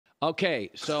Okay,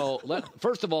 so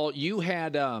first of all, you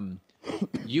had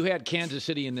Kansas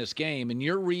City in this game, and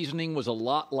your reasoning was a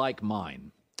lot like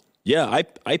mine. Yeah,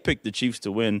 I picked the Chiefs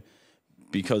to win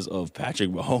because of Patrick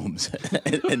Mahomes,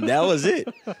 and that was it.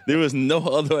 There was no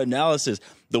other analysis.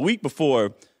 The week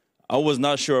before, I was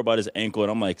not sure about his ankle,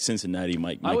 and I'm like, Cincinnati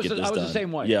might get this done. I was the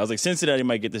same way. Yeah, I was like, Cincinnati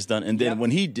might get this done. And then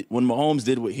when Mahomes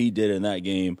did what he did in that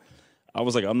game, I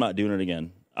was like, I'm not doing it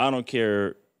again. I don't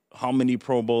care how many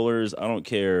Pro Bowlers. I don't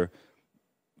care,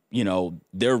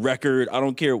 their record. I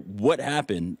don't care what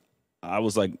happened. I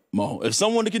was like, if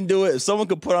someone can do it, if someone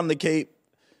could put on the cape,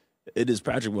 it is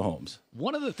Patrick Mahomes.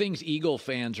 One of the things Eagle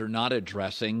fans are not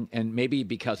addressing, and maybe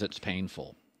because it's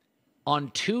painful, on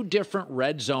 2 different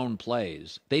red zone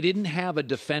plays, they didn't have a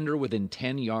defender within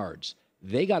 10 yards.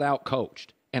 They got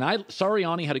out-coached. And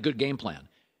Sirianni had a good game plan.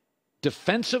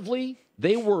 Defensively,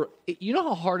 they were – you know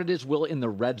how hard it is, Will, in the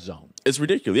red zone? It's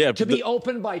ridiculous, yeah. To be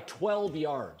open by 12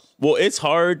 yards. Well, it's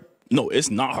hard. No,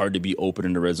 it's not hard to be open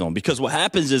in the red zone because what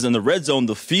happens is in the red zone,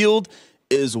 the field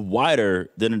is wider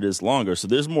than it is longer. So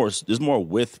there's more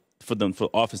width for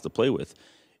offense to play with.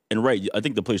 And right, I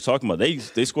think the player's talking about,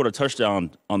 they scored a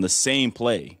touchdown on the same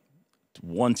play,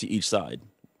 1 to each side.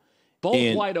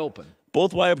 Both wide open.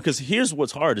 Both wide open, because here's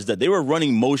what's hard is that they were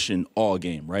running motion all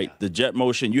game, right? Yeah. The jet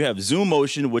motion. You have zoom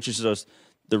motion, which is just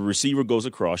the receiver goes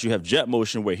across. You have jet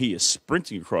motion where he is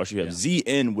sprinting across. You have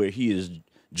ZN where he is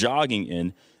jogging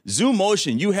in. Zoom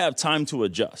motion, you have time to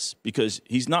adjust because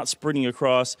he's not sprinting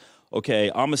across, okay,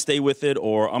 I'm going to stay with it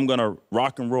or I'm going to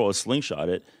rock and roll a slingshot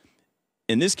it.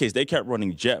 In this case, they kept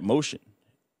running jet motion.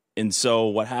 And so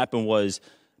what happened was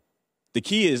the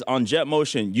key is on jet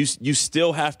motion, you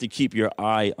still have to keep your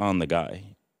eye on the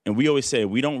guy. And we always say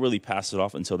we don't really pass it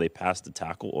off until they pass the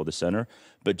tackle or the center.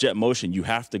 But jet motion, you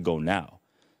have to go now.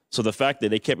 So the fact that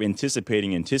they kept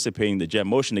anticipating the jet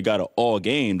motion, they got it all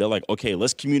game. They're like, okay,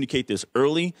 let's communicate this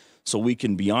early so we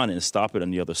can be on it and stop it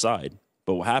on the other side.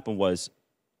 But what happened was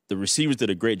the receivers did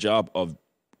a great job of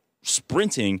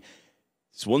sprinting.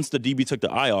 So once the DB took the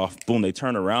eye off, boom, they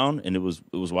turned around and it was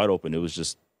wide open. It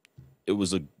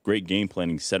was a great game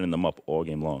planning, setting them up all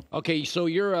game long. Okay, so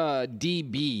you're a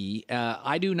DB.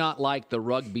 I do not like the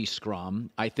rugby scrum.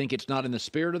 I think it's not in the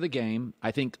spirit of the game.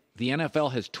 I think the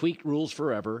NFL has tweaked rules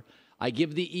forever. I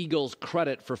give the Eagles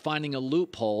credit for finding a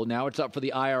loophole. Now it's up for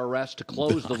the IRS to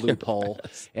close the loophole,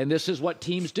 and this is what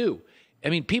teams do. I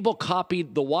mean, people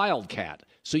copied the Wildcat.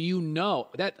 So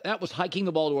that was hiking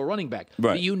the ball to a running back.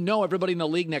 Right. But everybody in the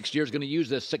league next year is going to use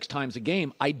this 6 times a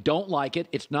game. I don't like it.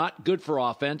 It's not good for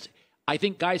offense. I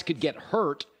think guys could get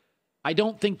hurt. I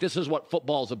don't think this is what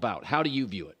football's about. How do you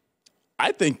view it?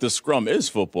 I think the scrum is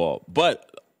football,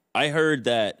 but I heard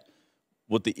that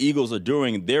what the Eagles are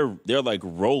doing, they're like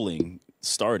rolling,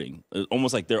 starting,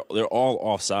 almost like they're all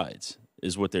offsides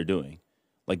is what they're doing.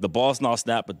 Like the ball's not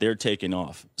snapped, but they're taking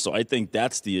off. So I think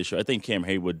that's the issue. I think Cam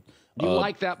Haywood. You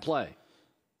like that play?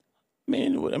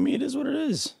 Man, it is what it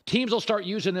is. Teams will start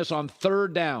using this on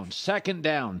 3rd down, 2nd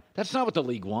down. That's not what the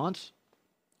league wants.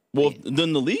 Well,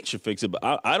 then the league should fix it, but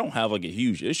I don't have like a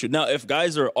huge issue. Now, if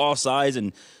guys are all sides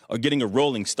and are getting a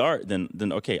rolling start, then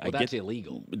okay, I get that's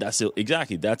illegal.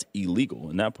 Exactly. That's illegal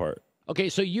in that part. Okay,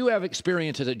 so you have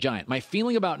experience as a Giant. My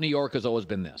feeling about New York has always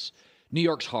been this. New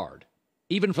York's hard,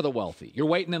 even for the wealthy. You're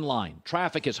waiting in line.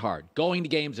 Traffic is hard. Going to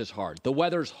games is hard. The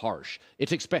weather's harsh.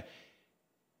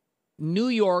 New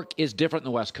York is different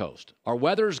than the West Coast. Our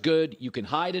weather's good. You can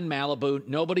hide in Malibu.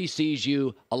 Nobody sees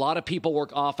you. A lot of people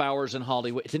work off hours in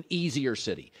Hollywood. It's an easier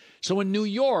city. So in New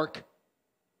York,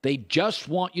 they just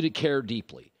want you to care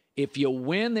deeply. If you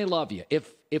win, they love you.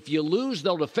 If you lose,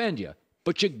 they'll defend you.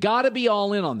 But you got to be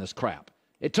all in on this crap.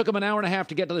 It took them an hour and a half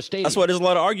to get to the stadium. That's why there's a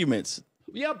lot of arguments.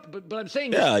 Yeah, but I'm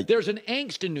saying there's an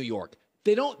angst in New York.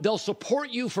 They'll support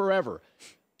you forever.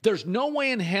 There's no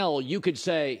way in hell you could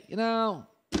say,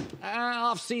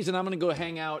 off season, I'm going to go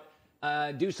hang out,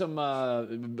 do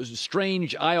some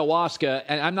strange ayahuasca,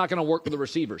 and I'm not going to work with the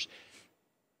receivers.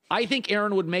 I think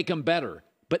Aaron would make them better,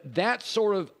 but that's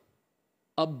sort of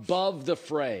above the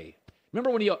fray.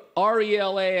 Remember when you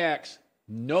RELAX?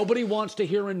 Nobody wants to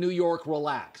hear in New York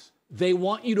relax. They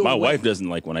want you to. My wife doesn't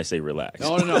like when I say relax.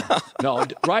 No,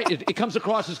 right? It comes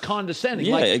across as condescending.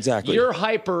 Yeah, exactly. You're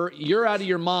hyper. You're out of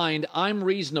your mind. I'm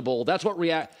reasonable. That's what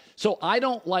react. So I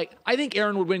think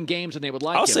Aaron would win games and they would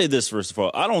like him. I'll say this first of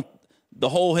all. The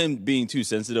whole him being too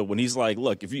sensitive when he's like,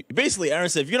 look, Aaron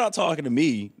said, if you're not talking to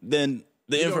me, then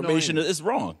the information is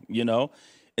wrong,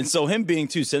 And so him being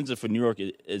too sensitive for New York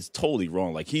is totally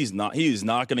wrong. Like he is not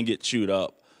going to get chewed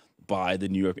up by the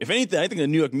New York. If anything, I think the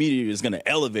New York media is going to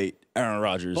elevate Aaron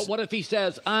Rodgers. But what if he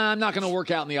says, I'm not going to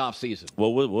work out in the offseason?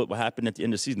 Well, what happened at the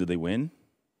end of the season? Did they win?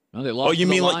 No, they lost. Oh, you to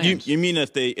the mean Lions. you mean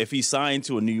if he signed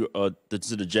to to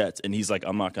the Jets and he's like,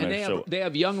 I'm not going to show. They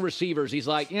have young receivers. He's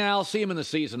like, yeah, I'll see him in the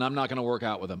season. I'm not going to work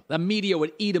out with him. The media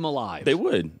would eat him alive. They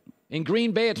would. In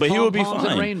Green Bay, it's but he would be pom-poms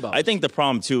and fine. rainbows. I think the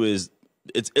problem too is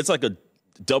it's like a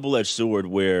double-edged sword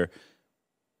where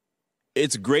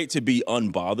it's great to be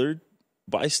unbothered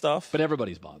by stuff, but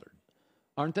everybody's bothered,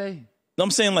 aren't they?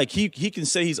 I'm saying like he can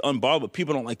say he's unbothered, but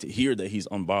people don't like to hear that he's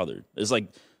unbothered. It's like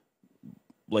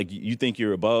you think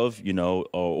you're above,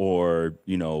 or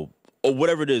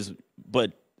whatever it is,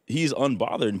 but he's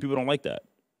unbothered, and people don't like that.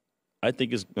 I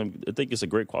think it's a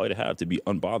great quality to have, to be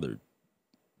unbothered.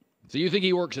 So you think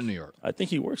he works in New York? I think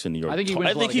he works in New York. I think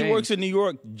he works in New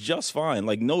York just fine.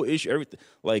 Like no issue. Everything.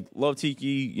 Like Love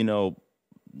Tiki,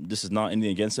 this is not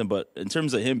anything against him, but in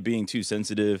terms of him being too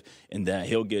sensitive and that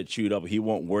he'll get chewed up, he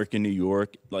won't work in New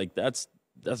York. Like that's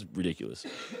ridiculous.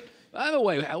 By the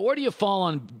way, where do you fall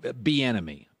on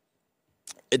Bieniemy?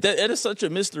 It is such a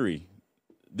mystery.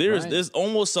 There's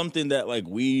almost something that like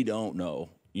we don't know.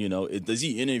 Does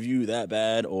he interview that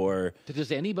bad, or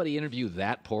does anybody interview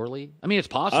that poorly? I mean, it's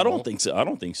possible. I don't think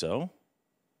so.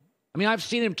 I mean, I've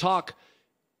seen him talk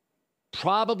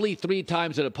probably 3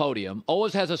 times at a podium.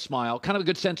 Always has a smile, kind of a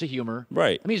good sense of humor.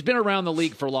 Right. I mean, he's been around the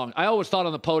league for long. I always thought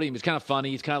on the podium he's kind of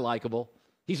funny. He's kind of likable.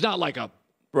 He's not like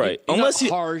unless he's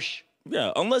harsh.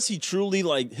 Yeah, unless he truly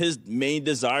like his main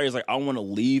desire is like I want to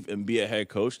leave and be a head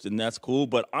coach, then that's cool.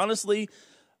 But honestly,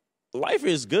 life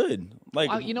is good.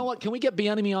 Like you know what? Can we get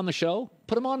Bieniemy on the show?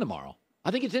 Put him on tomorrow. I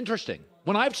think it's interesting.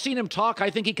 When I've seen him talk, I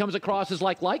think he comes across as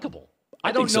likable.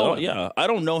 I don't know him. Yeah, I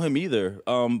don't know him either.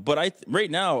 But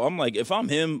right now I'm like, if I'm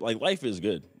him, like life is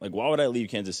good. Like why would I leave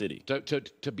Kansas City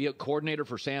to be a coordinator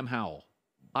for Sam Howell?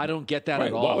 I don't get that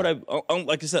at all. Why would I?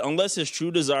 Like I said, unless his true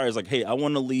desire is like, hey, I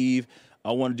want to leave.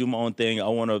 I want to do my own thing. I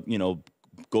want to,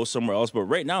 go somewhere else. But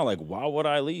right now, like, why would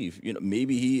I leave?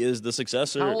 Maybe he is the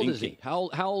successor. How old is he? How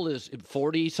old is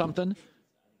 40 something?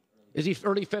 Is he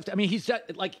 30, 50? I mean, he's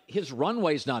like his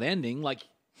runway's not ending. Like,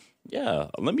 yeah,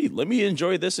 let me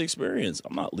enjoy this experience.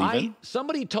 I'm not leaving.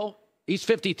 He's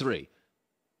 53.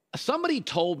 Somebody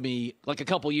told me like a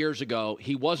couple years ago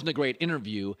he wasn't a great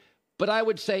interview, but I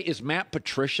would say, is Matt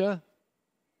Patricia?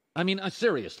 I mean,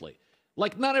 seriously.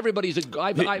 Like, not everybody's a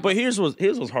guy. But here's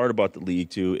what's hard about the league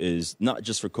too is not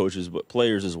just for coaches but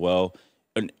players as well,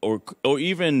 or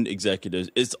even executives.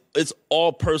 It's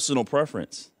all personal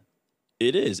preference.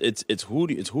 It is. It's who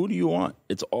do you want?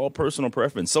 It's all personal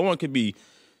preference. Someone could be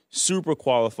super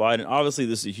qualified, and obviously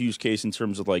this is a huge case in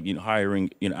terms of like hiring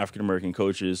African American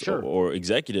coaches sure. or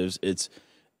executives.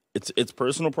 It's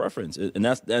personal preference, and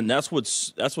that's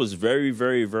what's very,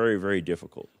 very, very, very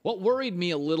difficult. What worried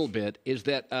me a little bit is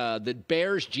that the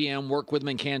Bears GM worked with him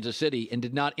in Kansas City and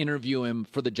did not interview him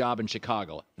for the job in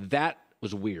Chicago. That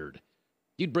was weird.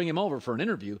 You'd bring him over for an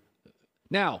interview.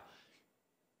 Now,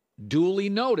 duly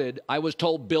noted, I was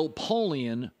told Bill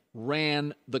Polian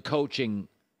ran the coaching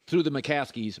through the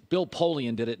McCaskies. Bill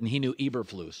Polian did it, and he knew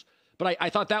Eberflus. But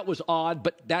I thought that was odd.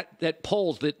 But that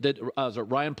Poles, was it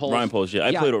Ryan Poles? Ryan Poles, yeah.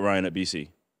 I played with Ryan at BC.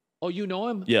 Oh, you know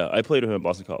him? Yeah, I played with him at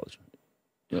Boston College.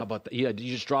 Yeah. How about that? Yeah, did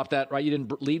you just drop that, right? You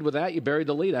didn't lead with that? You buried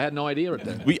the lead. I had no idea right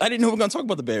there. I didn't know we were going to talk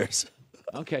about the Bears.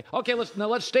 Okay,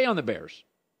 let's stay on the Bears.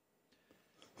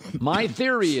 My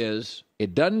theory is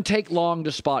it doesn't take long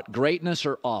to spot greatness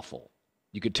or awful.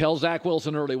 You could tell Zach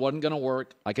Wilson early wasn't going to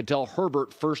work. I could tell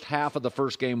Herbert first half of the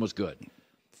first game was good.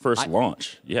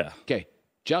 Launch, yeah. Okay.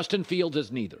 Justin Fields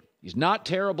is neither. He's not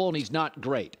terrible and he's not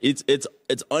great. It's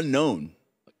unknown.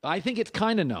 I think it's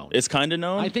kind of known. It's kind of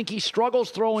known? I think he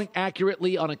struggles throwing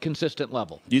accurately on a consistent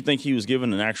level. Do you think he was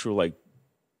given an actual, like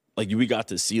we got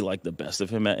to see, like, the best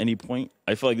of him at any point?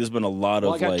 I feel like there's been a lot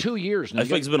of, I got 2 years now. I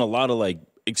feel like there's been a lot of, like,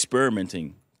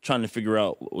 experimenting, trying to figure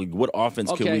out, like, what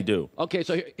offense can we do? Okay,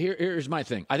 so here's my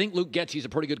thing. I think Luke Getsy's a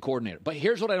pretty good coordinator. But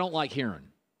here's what I don't like hearing.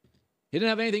 He didn't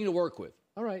have anything to work with.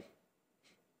 All right.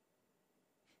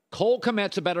 Cole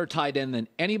Kmet's a better tight end than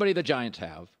anybody the Giants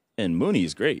have. And Mooney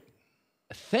is great.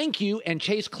 Thank you. And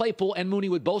Chase Claypool and Mooney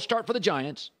would both start for the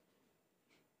Giants.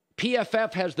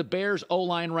 PFF has the Bears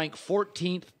O-line ranked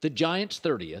 14th, the Giants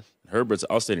 30th. Herbert's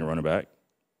outstanding running back.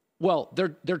 Well,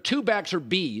 their two backs are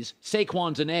Bs,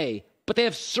 Saquon's an A, but they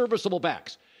have serviceable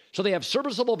backs. So they have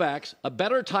serviceable backs, a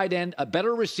better tight end, a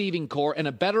better receiving core, and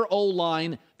a better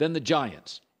O-line than the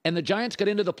Giants. And the Giants got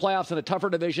into the playoffs in a tougher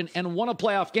division and won a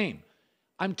playoff game.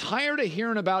 I'm tired of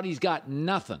hearing about he's got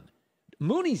nothing.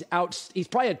 Mooney's out. He's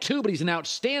probably a 2, but he's an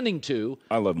outstanding 2.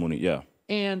 I love Mooney, yeah.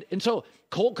 And so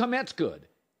Cole Kmet's good.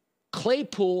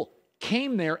 Claypool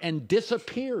came there and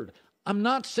disappeared. I'm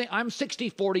not saying I'm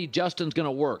 60-40, Justin's going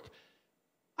to work.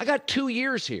 I got 2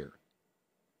 years here.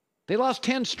 They lost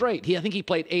 10 straight. I think he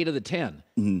played 8 of the 10.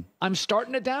 Mm-hmm. I'm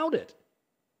starting to doubt it.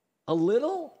 A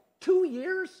little? 2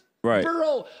 years? Right.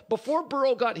 Before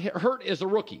Burrow got hurt as a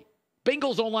rookie,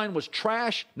 Bengals O-line was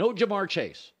trash, no Jamar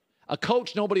Chase. A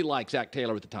coach nobody liked, Zach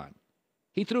Taylor at the time.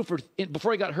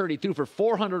 Before he got hurt, he threw for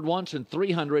 400 once and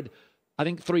 300, I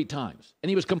think 3 times. And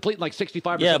he was completing like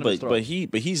 65% of his throws.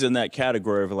 but he's in that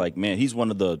category of like, man, he's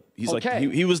one of the,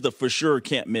 he was the for sure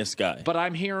can't miss guy. But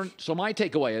I'm hearing, so my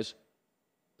takeaway is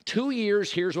 2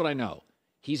 years, here's what I know.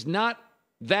 He's not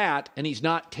that, and he's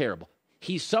not terrible.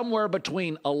 He's somewhere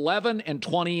between 11 and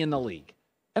 20 in the league.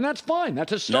 And that's fine.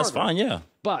 That's a starter. That's fine, yeah.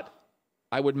 But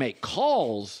I would make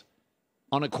calls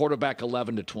on a quarterback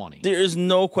 11 to 20. There is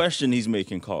no question he's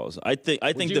making calls. I think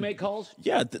Would you make calls?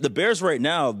 Yeah, the Bears right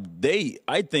now,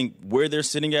 I think where they're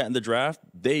sitting at in the draft,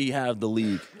 they have the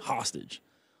league hostage.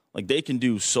 Like they can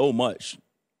do so much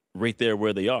right there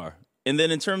where they are. And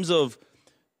then in terms of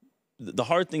the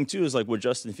hard thing too is like with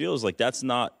Justin Fields, like that's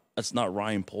not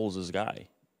Ryan Poles' guy.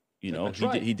 You know,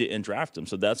 he didn't draft him.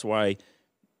 So that's why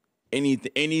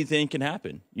anything can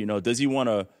happen. You know, does he want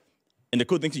to? And the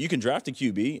cool thing too, you can draft a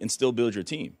QB and still build your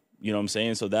team. You know what I'm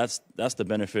saying? So that's the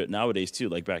benefit nowadays too.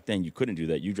 Like back then, you couldn't do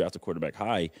that. You draft a quarterback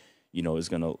high, you know, it's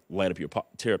going to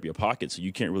tear up your pocket. So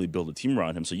you can't really build a team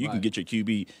around him. So you can get your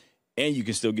QB and you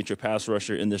can still get your pass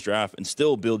rusher in this draft and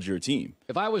still build your team.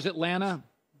 If I was Atlanta,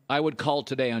 I would call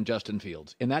today on Justin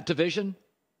Fields. In that division,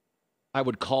 I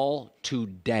would call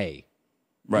today.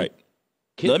 Right.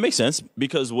 That makes sense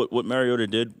because what Mariota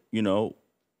did, you know,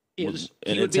 is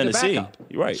in Tennessee.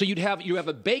 Right. So you have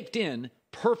a baked-in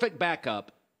perfect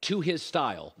backup to his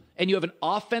style, and you have an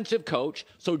offensive coach.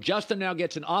 So Justin now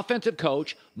gets an offensive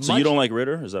coach. So you don't like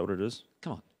Ritter? Is that what it is?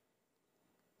 Come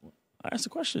on. I asked a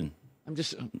question. I'm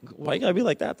just. Why you gotta be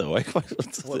like that though? What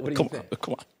do you think?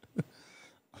 Come on.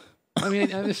 I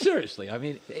mean, seriously. I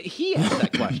mean, he asked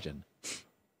that question.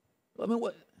 I mean,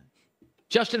 what?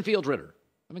 Justin Fields, Ritter.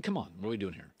 I mean, come on. What are we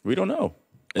doing here? We don't know.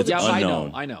 It's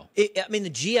unknown. I know. The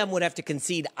GM would have to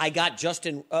concede, I got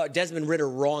Desmond Ritter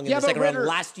wrong in the second round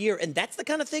last year. And that's the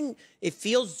kind of thing, if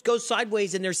Fields goes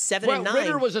sideways and they're 7 and 9.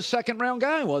 Ritter was a second-round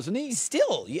guy, wasn't he?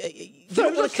 Still. You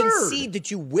don't want to concede that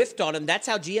you whiffed on him. That's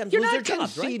how GMs lose their jobs, right? You're not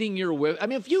conceding your whiff. I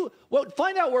mean,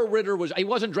 find out where Ritter was. He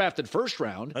wasn't drafted first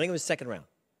round. I think it was second round.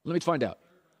 Let me find out.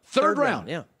 Third round.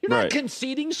 Yeah. You're not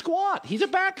conceding squat. He's a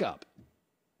backup.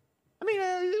 I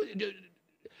mean,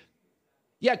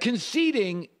 yeah,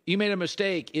 conceding you made a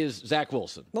mistake is Zach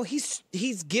Wilson. Well, he's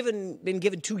been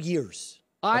given 2 years.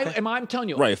 I'm telling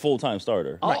you, right, full-time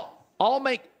starter. I'll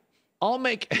make.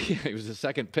 He was the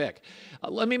second pick.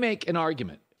 Let me make an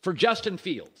argument for Justin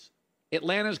Fields.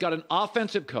 Atlanta's got an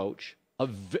offensive coach.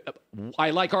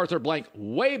 I like Arthur Blank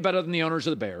way better than the owners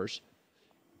of the Bears.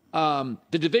 The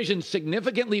division's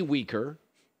significantly weaker.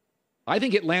 I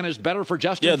think Atlanta's better for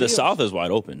Justin Fields. Yeah, the South is wide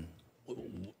open.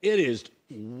 It is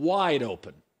wide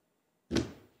open.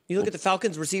 You look at the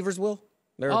Falcons receivers, Will?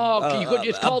 It's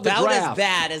called the draft. About as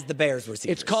bad as the Bears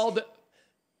receivers. It's called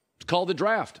the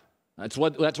draft. That's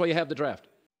why you have the draft.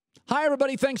 Hi,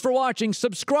 everybody. Thanks for watching.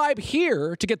 Subscribe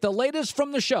here to get the latest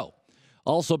from the show.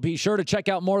 Also, be sure to check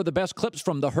out more of the best clips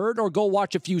from The Herd or go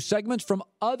watch a few segments from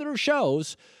other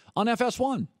shows on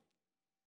FS1.